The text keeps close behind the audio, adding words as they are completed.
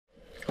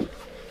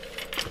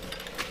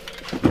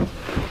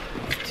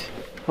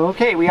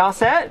Okay, we all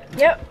set?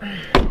 Yep.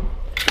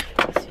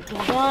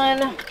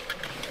 One.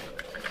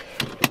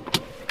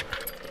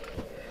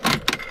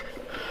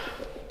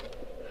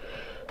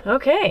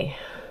 Okay.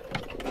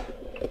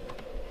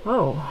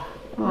 Whoa.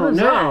 Oh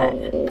no.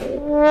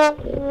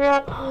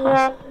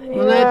 Huh.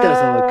 Well, that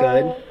doesn't look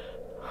good.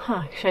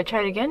 Huh. Should I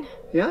try it again?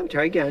 Yeah,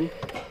 try again.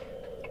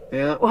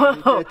 Yeah,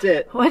 Whoa. that's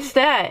it. What's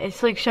that?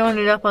 It's like showing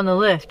it up on the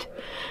lift.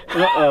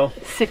 Uh-oh.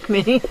 Sick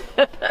mini.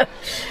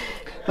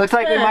 Looks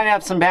like we might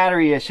have some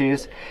battery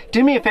issues.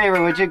 Do me a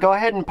favor, would you go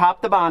ahead and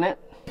pop the bonnet?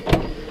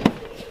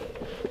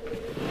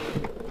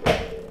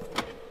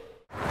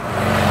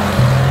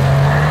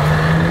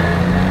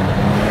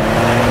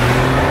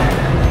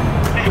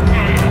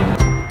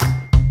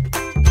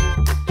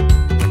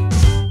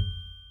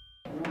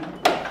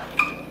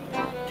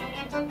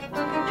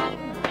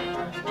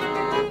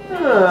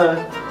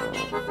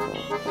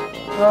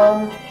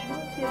 I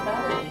don't see a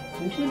battery.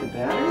 You see the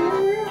battery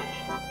in here?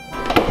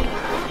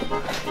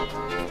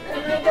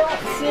 And I don't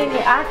see any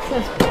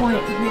access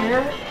point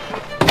here.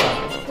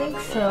 I think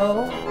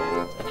so.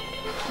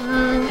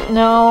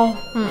 No.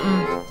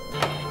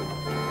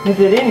 Is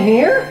it in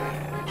here?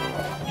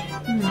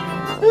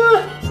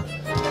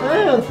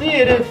 I don't see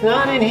it. It's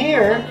not in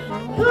here.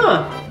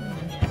 Huh.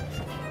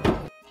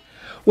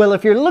 Well,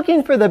 if you're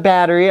looking for the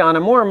battery on a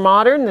more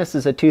modern, this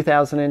is a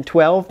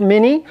 2012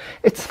 Mini,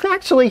 it's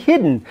actually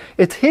hidden.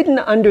 It's hidden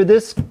under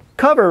this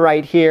cover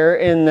right here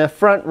in the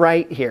front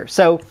right here.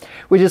 So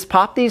we just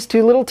pop these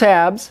two little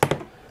tabs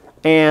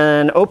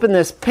and open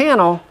this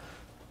panel,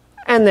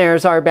 and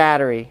there's our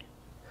battery.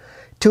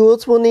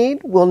 Tools we'll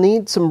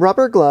need some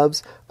rubber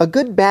gloves, a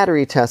good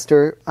battery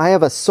tester. I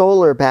have a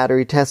solar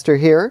battery tester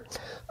here,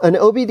 an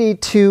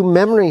OBDII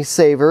Memory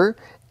Saver,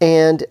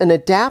 and an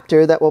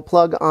adapter that will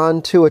plug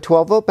onto a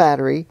 12-volt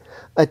battery,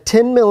 a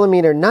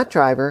 10mm nut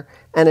driver,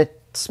 and a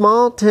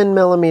small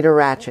 10mm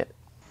ratchet.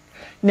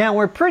 Now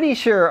we're pretty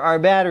sure our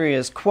battery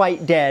is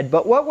quite dead,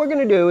 but what we're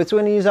going to do is we're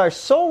going to use our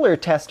solar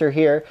tester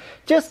here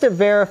just to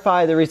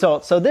verify the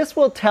results. So this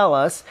will tell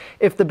us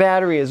if the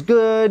battery is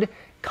good,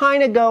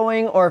 kind of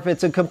going, or if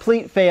it's a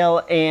complete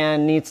fail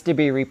and needs to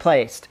be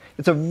replaced.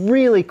 It's a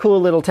really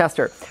cool little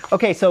tester.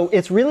 Okay, so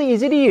it's really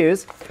easy to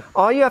use.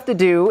 All you have to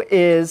do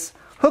is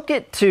hook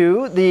it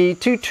to the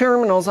two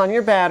terminals on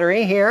your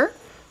battery here.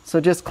 So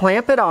just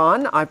clamp it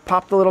on. I've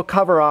popped the little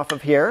cover off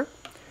of here.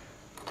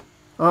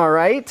 All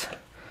right.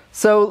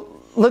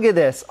 So look at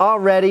this.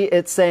 Already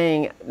it's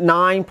saying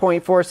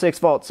 9.46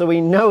 volts. So we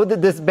know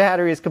that this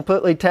battery is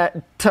completely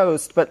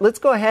toast, but let's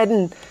go ahead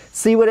and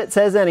see what it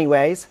says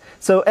anyways.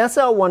 So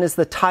SL1 is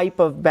the type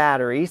of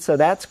battery, so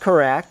that's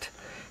correct.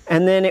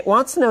 And then it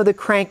wants to know the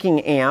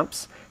cranking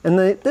amps. And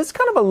this is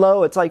kind of a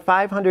low. It's like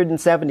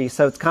 570,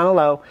 so it's kind of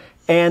low.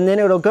 And then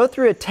it'll go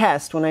through a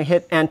test when I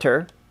hit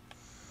enter.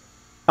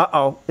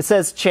 Uh-oh, it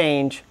says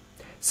change.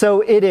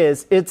 So it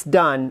is, it's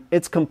done.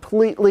 It's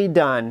completely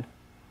done.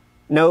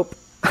 Nope.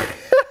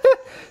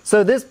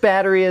 So this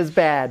battery is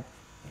bad.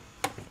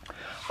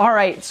 All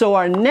right, so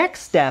our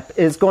next step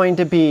is going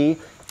to be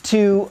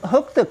to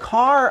hook the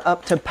car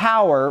up to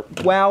power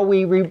while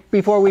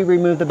before we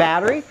remove the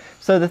battery.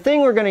 So the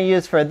thing we're going to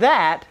use for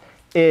that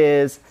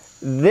is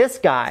this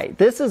guy.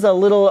 This is a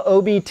little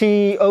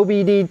OBDII,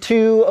 ODB2,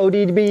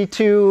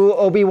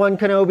 OB1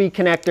 Kenobi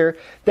connector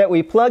that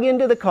we plug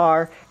into the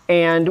car,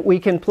 and we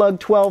can plug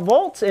 12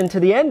 volts into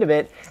the end of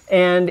it,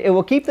 and it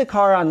will keep the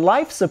car on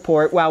life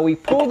support while we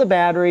pull the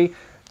battery,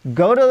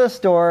 go to the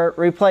store,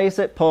 replace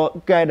it,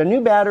 get a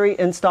new battery,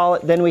 install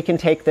it, then we can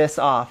take this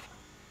off.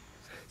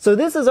 So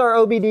this is our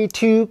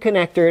OBDII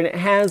connector, and it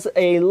has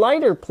a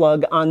lighter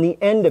plug on the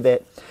end of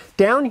it.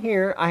 Down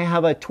here I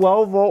have a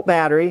 12 volt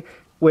battery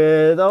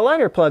with a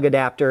lighter plug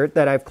adapter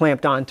that I've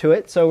clamped onto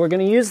it. So we're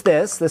going to use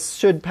this. This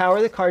should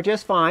power the car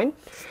just fine.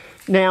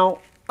 Now,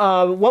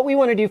 what we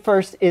want to do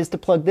first is to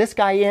plug this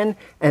guy in,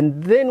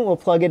 and then we'll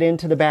plug it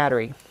into the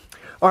battery.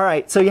 All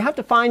right, so you have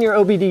to find your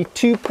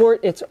OBDII port.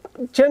 It's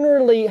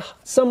generally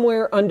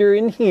somewhere under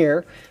in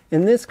here.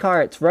 In this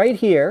car, it's right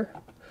here.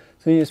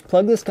 So you just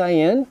plug this guy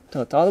in,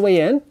 so it's all the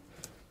way in.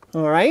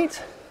 All right.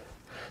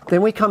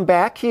 Then we come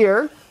back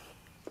here,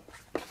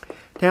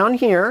 down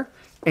here,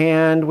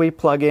 and we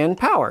plug in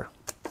power.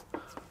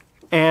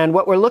 And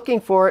what we're looking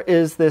for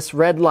is this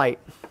red light.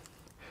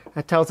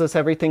 That tells us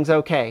everything's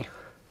okay.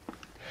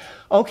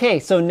 Okay,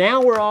 so now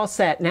we're all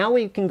set. Now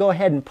we can go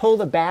ahead and pull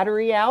the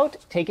battery out,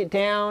 take it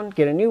down,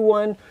 get a new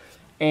one,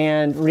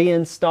 and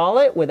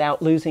reinstall it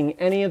without losing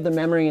any of the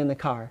memory in the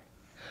car.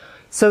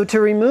 So to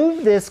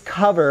remove this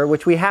cover,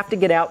 which we have to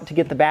get out to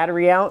get the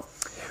battery out,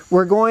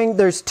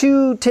 there's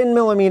two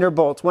 10mm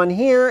bolts, one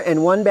here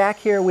and one back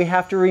here we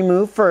have to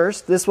remove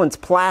first. This one's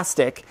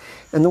plastic,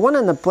 and the one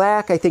on the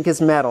back I think is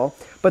metal,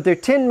 but they're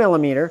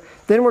 10mm.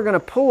 Then we're going to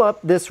pull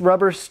up this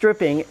rubber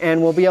stripping,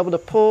 and we'll be able to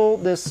pull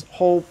this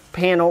whole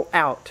panel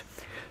out.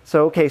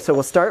 So okay, so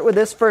we'll start with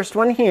this first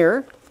one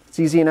here. It's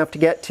easy enough to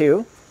get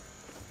to.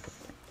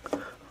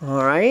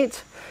 All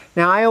right.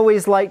 Now I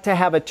always like to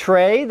have a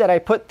tray that I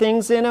put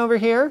things in over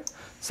here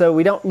so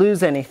we don't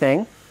lose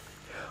anything.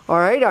 All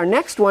right, our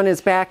next one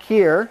is back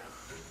here.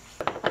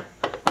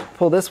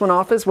 pull this one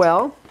off as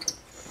well.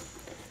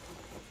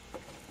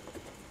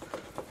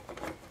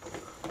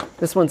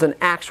 This one's an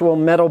actual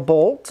metal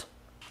bolt.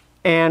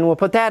 And we'll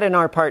put that in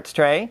our parts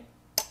tray.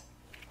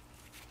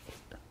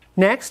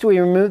 Next, we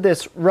remove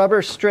this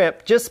rubber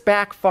strip just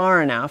back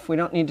far enough. We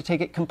don't need to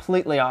take it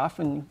completely off,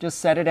 and just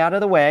set it out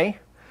of the way.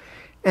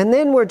 And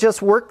then we'll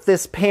just work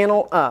this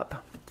panel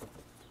up.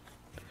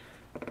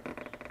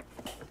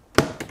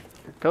 There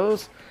it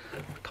goes.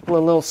 A couple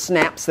of little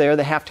snaps there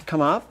that have to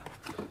come up.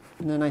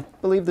 And then I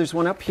believe there's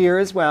one up here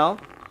as well.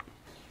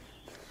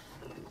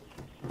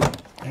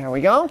 There we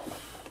go.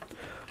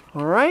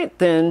 All right,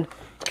 then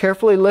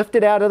carefully lift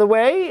it out of the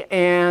way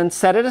and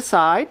set it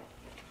aside.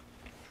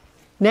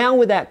 Now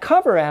with that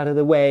cover out of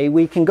the way,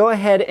 we can go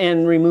ahead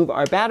and remove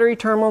our battery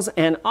terminals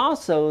and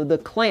also the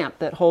clamp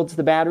that holds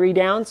the battery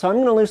down. So I'm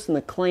going to loosen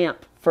the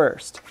clamp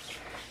first.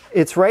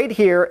 It's right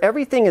here.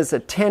 Everything is a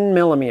 10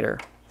 millimeter.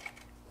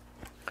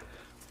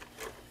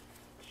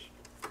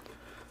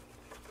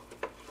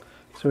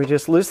 So we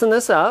just loosen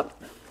this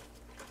up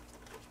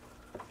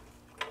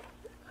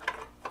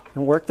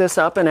and work this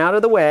up and out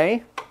of the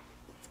way.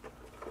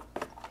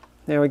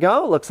 There we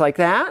go. Looks like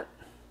that.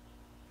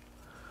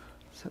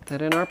 Set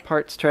that in our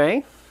parts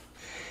tray.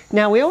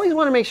 Now we always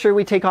want to make sure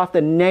we take off the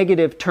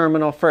negative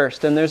terminal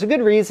first, and there's a good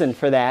reason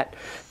for that.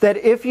 That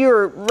if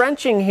you're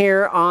wrenching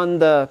here on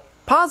the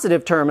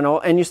positive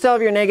terminal and you still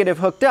have your negative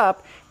hooked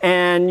up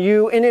and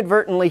you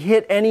inadvertently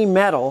hit any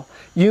metal,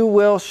 you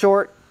will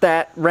short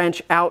that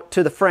wrench out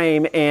to the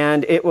frame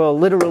and it will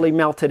literally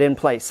melt it in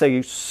place. So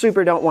you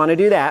super don't want to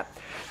do that.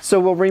 So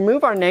we'll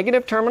remove our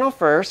negative terminal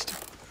first.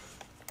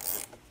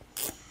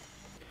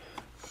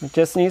 It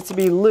just needs to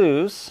be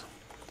loose.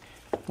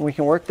 We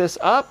can work this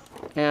up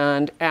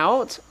and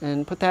out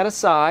and put that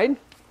aside.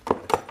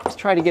 Let's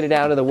try to get it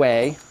out of the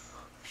way.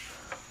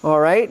 All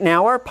right,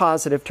 now our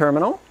positive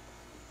terminal.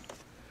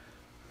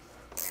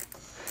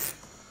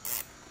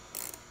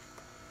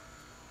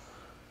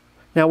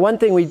 Now one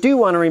thing we do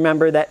want to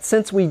remember that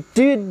since we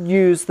did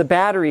use the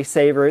battery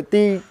saver,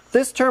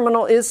 this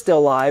terminal is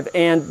still live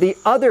and the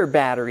other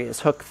battery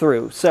is hooked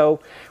through. So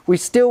we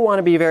still want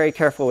to be very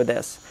careful with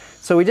this.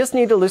 So we just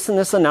need to loosen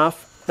this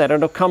enough that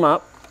it'll come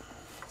up.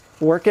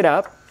 Work it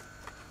up,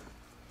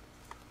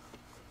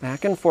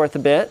 back and forth a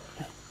bit.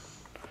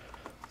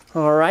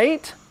 All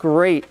right,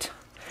 great.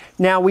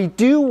 Now we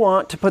do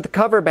want to put the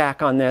cover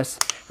back on this,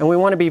 and we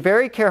want to be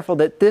very careful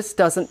that this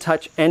doesn't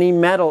touch any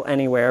metal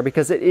anywhere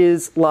because it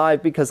is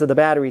live because of the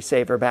battery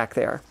saver back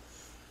there.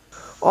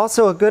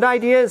 Also, a good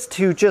idea is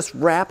to just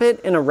wrap it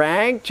in a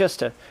rag just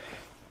to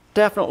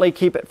definitely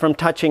keep it from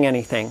touching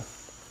anything.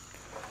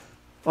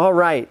 All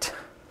right.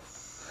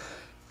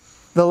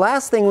 The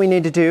last thing we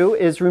need to do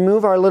is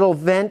remove our little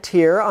vent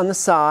here on the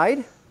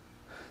side.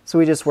 So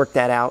we just work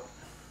that out.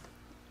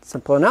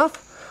 Simple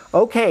enough.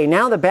 Okay,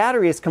 now the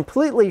battery is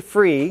completely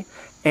free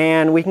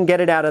and we can get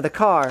it out of the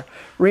car.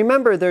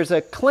 Remember, there's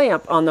a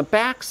clamp on the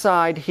back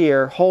side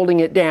here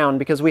holding it down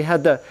because we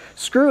had the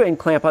screw-in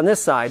clamp on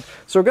this side.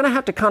 So we're going to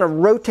have to kind of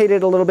rotate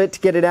it a little bit to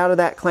get it out of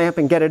that clamp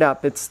and get it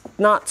up. It's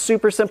not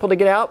super simple to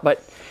get out,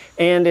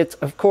 and it's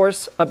of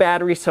course a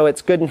battery, so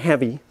it's good and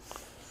heavy.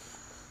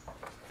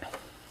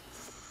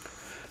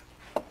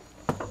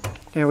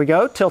 There we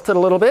go, tilt it a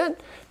little bit.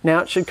 Now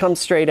it should come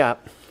straight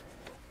up.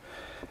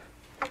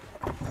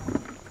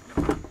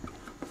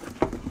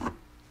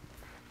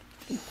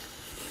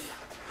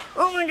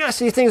 Oh my gosh,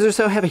 these things are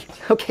so heavy.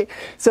 Okay,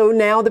 so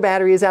now the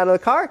battery is out of the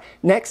car.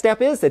 Next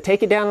step is to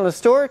take it down to the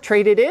store,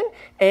 trade it in,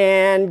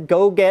 and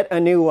go get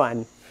a new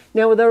one.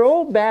 Now with our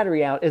old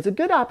battery out, it's a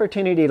good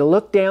opportunity to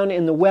look down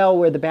in the well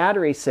where the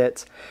battery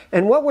sits.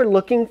 And what we're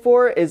looking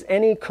for is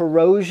any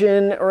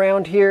corrosion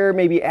around here,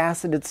 maybe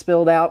acid had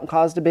spilled out and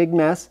caused a big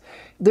mess.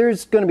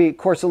 There's going to be, of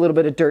course, a little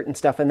bit of dirt and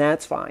stuff, and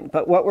that's fine.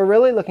 But what we're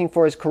really looking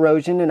for is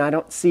corrosion, and I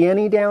don't see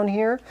any down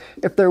here.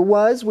 If there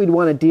was, we'd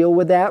want to deal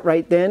with that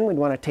right then. We'd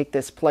want to take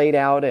this plate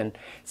out and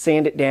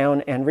sand it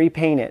down and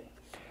repaint it.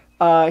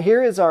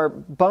 Here is our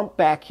bump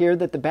back here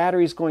that the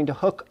battery is going to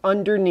hook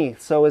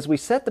underneath. So as we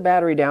set the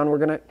battery down, we're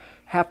going to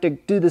have to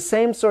do the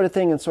same sort of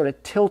thing and sort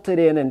of tilt it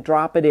in and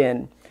drop it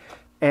in.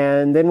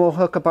 And then we'll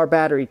hook up our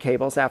battery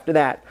cables after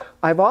that.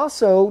 I've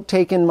also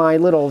taken my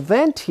little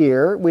vent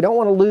here. We don't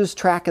want to lose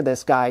track of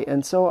this guy.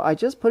 And so I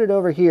just put it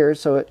over here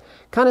so it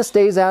kind of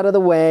stays out of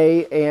the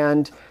way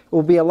and it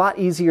will be a lot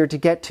easier to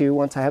get to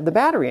once I have the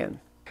battery in.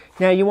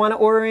 Now you want to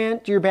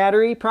orient your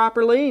battery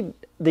properly.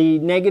 The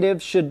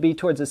negative should be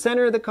towards the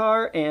center of the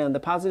car and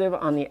the positive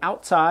on the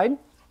outside.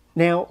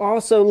 Now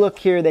also look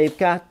here, they've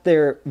got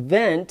their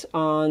vent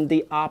on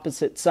the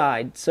opposite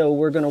side. So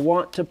we're going to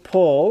want to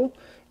pull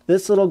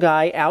this little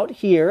guy out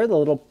here, the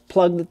little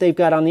plug that they've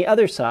got on the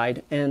other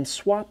side, and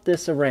swap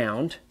this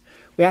around.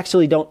 We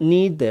actually don't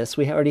need this,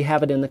 we already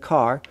have it in the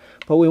car,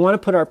 but we want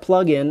to put our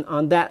plug in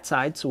on that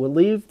side, so we'll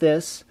leave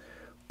this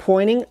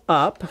pointing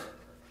up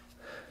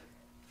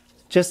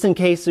just in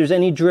case there's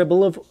any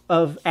dribble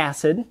of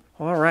acid.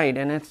 All right,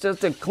 and it's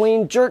just a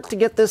clean jerk to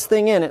get this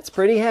thing in. It's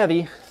pretty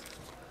heavy.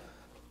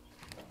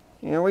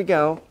 Here we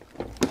go.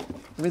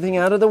 Everything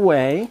out of the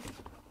way.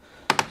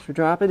 So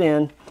drop it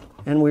in,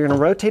 and we're going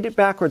to rotate it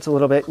backwards a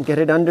little bit and get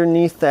it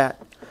underneath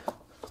that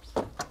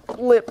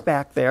lip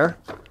back there,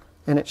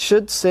 and it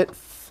should sit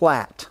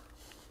flat.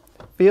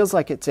 Feels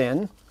like it's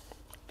in.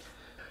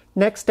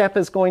 Next step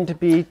is going to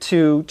be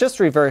to just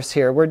reverse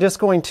here. We're just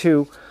going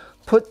to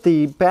put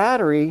the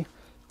battery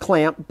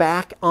clamp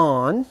back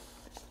on.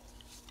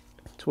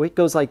 So it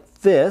goes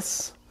like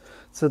this.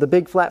 So the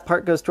big flat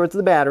part goes towards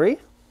the battery.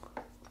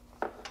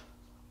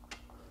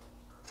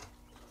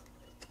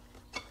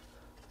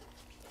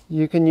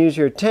 You can use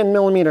your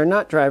 10mm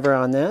nut driver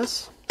on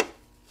this.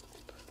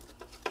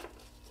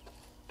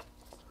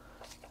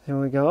 There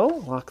we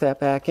go. Lock that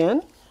back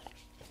in.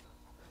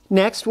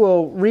 Next,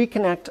 we'll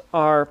reconnect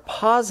our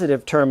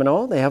positive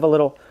terminal. They have a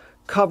little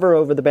cover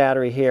over the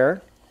battery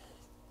here.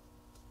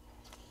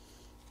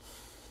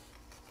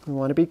 We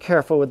want to be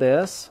careful with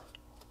this.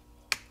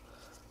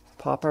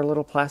 Pop our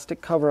little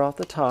plastic cover off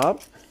the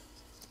top.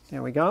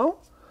 There we go.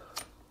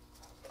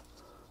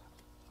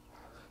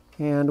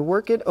 And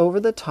work it over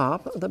the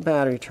top of the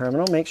battery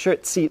terminal. Make sure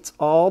it seats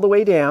all the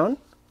way down,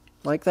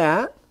 like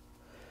that.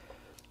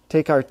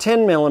 Take our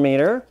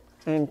 10mm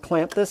and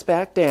clamp this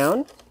back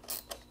down.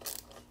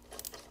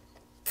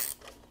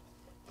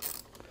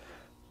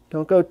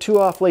 Don't go too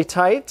awfully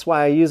tight. That's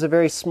why I use a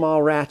very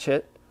small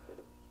ratchet.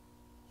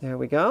 There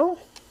we go.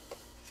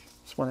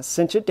 Just want to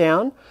cinch it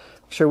down.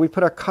 Make sure we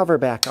put our cover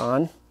back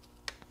on.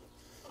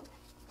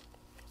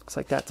 Looks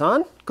like that's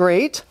on.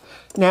 Great.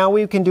 Now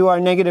we can do our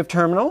negative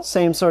terminal.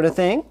 Same sort of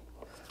thing.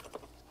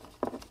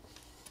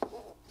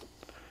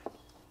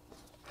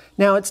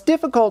 Now it's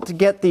difficult to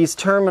get these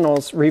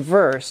terminals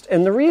reversed,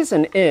 and the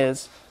reason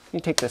is, let me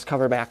take this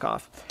cover back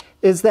off,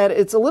 is that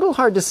it's a little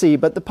hard to see,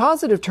 but the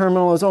positive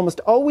terminal is almost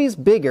always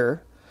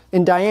bigger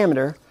in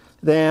diameter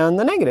than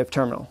the negative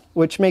terminal,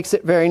 which makes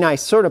it very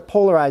nice. Sort of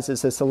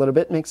polarizes this a little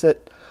bit, makes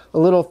it a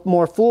little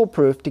more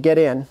foolproof to get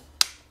in.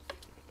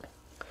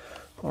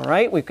 All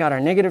right, we've got our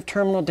negative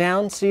terminal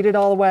down, seated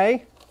all the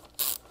way.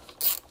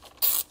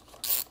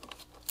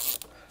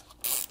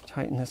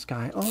 Tighten this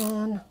guy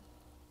on.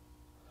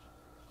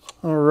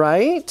 All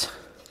right.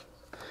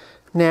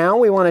 Now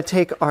we want to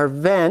take our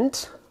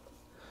vent.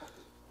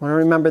 Want to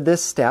remember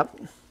this step,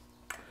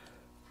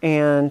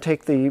 and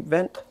take the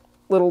vent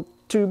little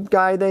tube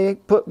guy they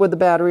put with the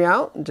battery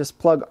out and just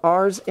plug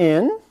ours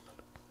in.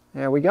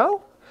 There we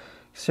go.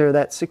 So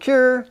that's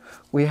secure.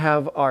 We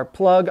have our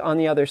plug on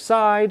the other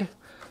side.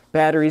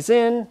 Battery's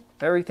in.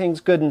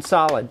 Everything's good and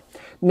solid.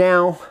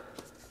 Now,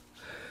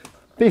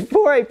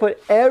 before I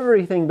put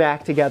everything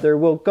back together,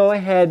 we'll go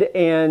ahead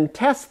and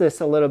test this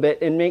a little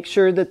bit and make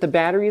sure that the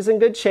battery is in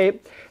good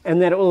shape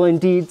and that it will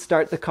indeed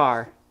start the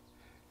car.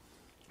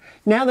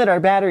 Now that our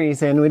battery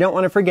is in, we don't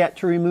want to forget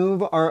to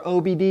remove our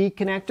OBD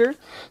connector.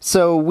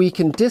 So we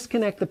can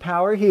disconnect the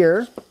power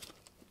here.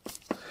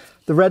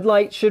 The red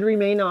light should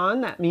remain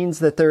on. That means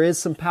that there is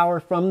some power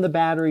from the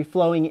battery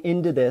flowing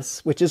into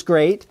this, which is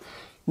great.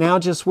 Now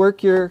just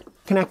work your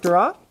connector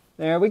off.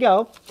 There we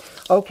go.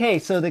 Okay,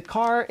 so the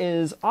car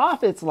is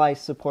off its life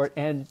support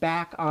and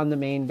back on the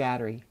main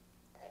battery.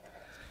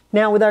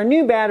 Now with our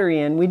new battery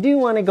in, we do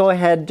want to go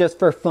ahead just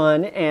for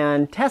fun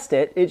and test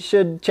it. It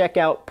should check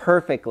out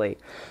perfectly.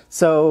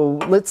 So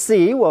let's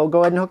see, we'll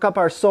go ahead and hook up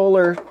our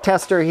solar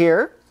tester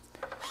here.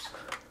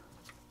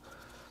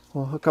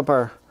 We'll hook up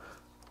our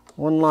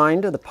one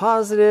line to the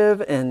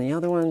positive and the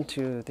other one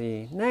to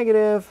the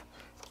negative.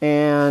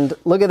 And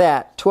look at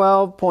that,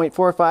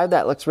 12.45,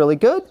 that looks really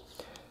good.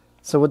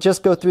 So we'll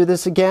just go through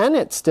this again.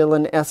 It's still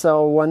an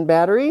SL1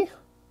 battery.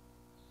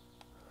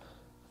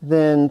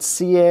 Then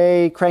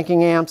CA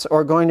cranking amps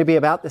are going to be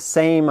about the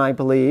same, I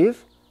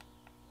believe.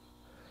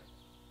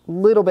 A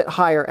little bit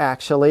higher,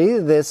 actually.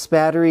 This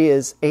battery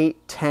is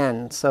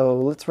 810. So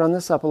let's run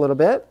this up a little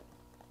bit.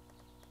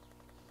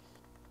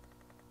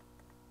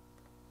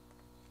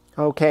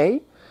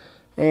 Okay,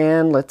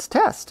 and let's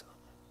test.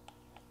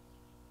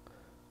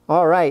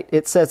 All right,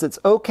 it says it's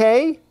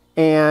okay,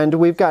 and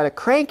we've got a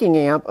cranking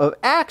amp of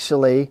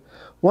actually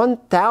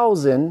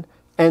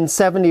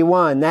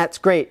 1071. That's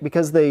great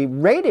because the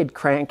rated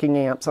cranking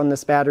amps on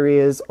this battery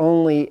is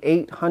only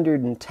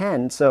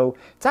 810, so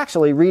it's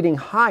actually reading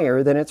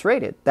higher than it's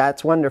rated.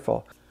 That's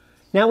wonderful.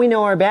 Now we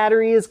know our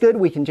battery is good,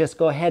 we can just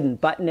go ahead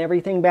and button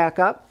everything back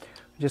up.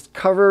 Just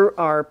cover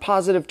our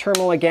positive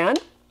terminal again.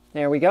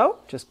 There we go.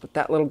 Just put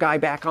that little guy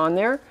back on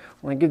there.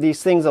 I want to give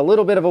these things a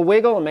little bit of a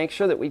wiggle and make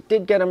sure that we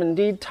did get them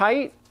indeed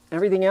tight.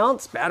 Everything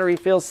else, battery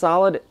feels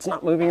solid. It's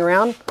not moving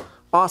around.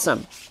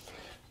 Awesome.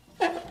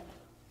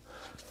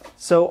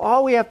 So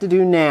all we have to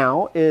do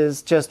now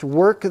is just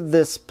work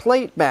this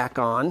plate back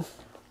on.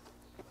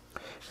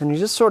 And you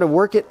just sort of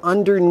work it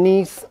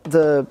underneath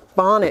the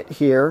bonnet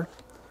here.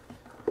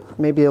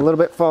 Maybe a little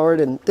bit forward,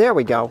 and there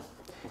we go.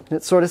 And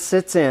it sort of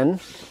sits in.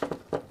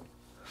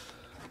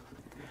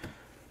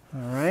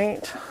 All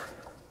right,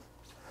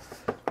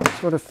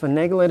 sort of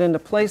finagle it into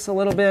place a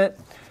little bit.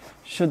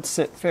 Should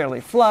sit fairly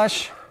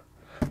flush.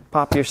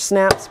 Pop your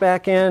snaps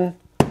back in.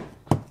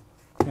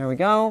 There we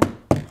go.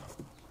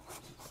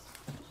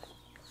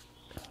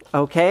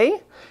 Okay,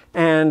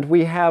 And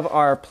we have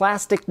our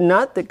plastic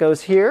nut that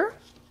goes here.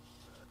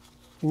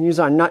 You can use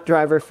our nut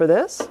driver for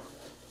this.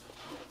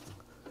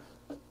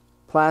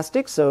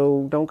 Plastic,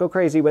 so don't go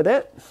crazy with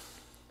it.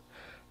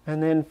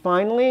 And then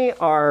finally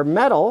our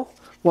metal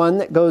one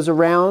that goes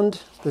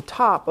around the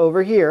top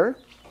over here.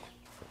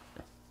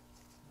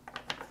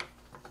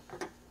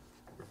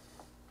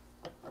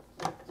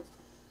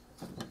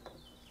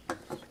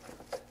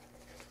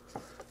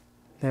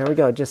 There we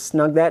go, just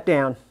snug that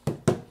down.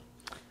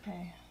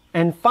 Okay.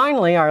 And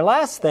finally, our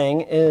last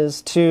thing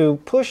is to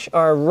push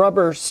our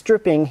rubber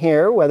stripping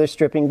here, weather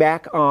stripping,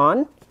 back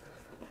on.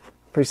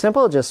 Pretty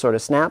simple, it just sort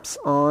of snaps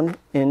on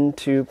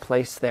into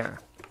place there.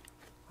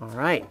 All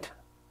right.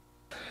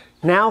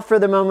 Now for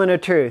the moment of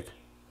truth.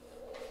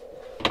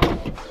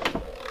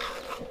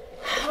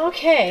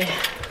 Okay.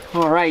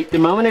 All right, the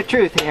moment of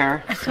truth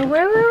here. So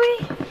where were we?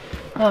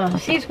 Oh,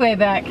 she's way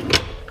back.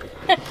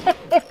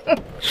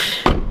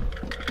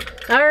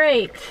 All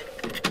right.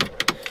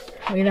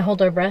 We're gonna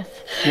hold our breath.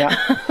 Yeah.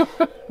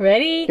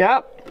 Ready?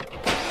 Yep.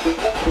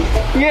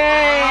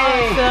 Yay!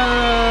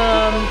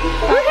 Awesome.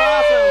 That's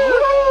awesome.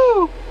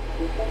 Woo!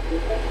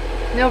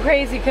 No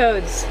crazy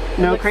codes.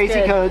 No Looks crazy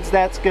good. codes.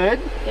 That's good.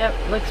 Yep,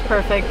 looks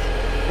perfect.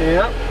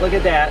 Yep. Look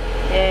at that.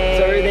 Yay.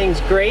 So everything's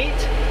great.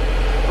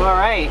 All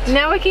right.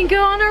 Now we can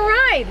go on a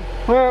ride.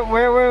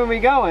 Where were we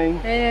going?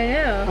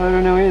 I I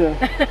don't know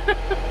either.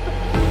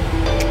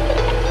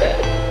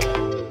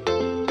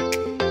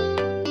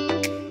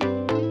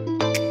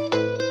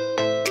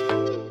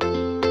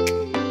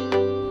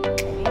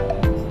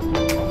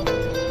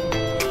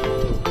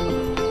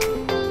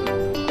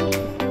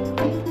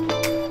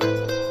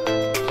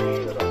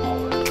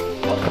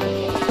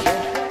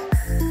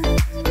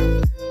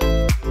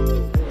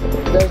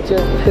 That's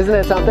just, Isn't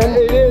it something?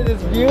 it is,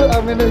 it's beautiful.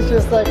 I mean, it's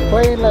just like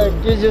plain, like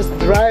you're just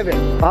driving.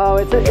 Oh,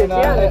 it's You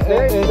know, yeah, it's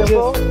very it's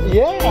simple. just,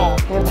 yeah.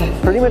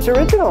 It's pretty much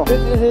original.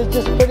 It's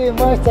just pretty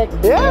much like,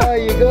 Yeah.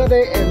 you go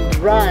there and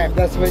drive.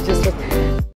 That's what just,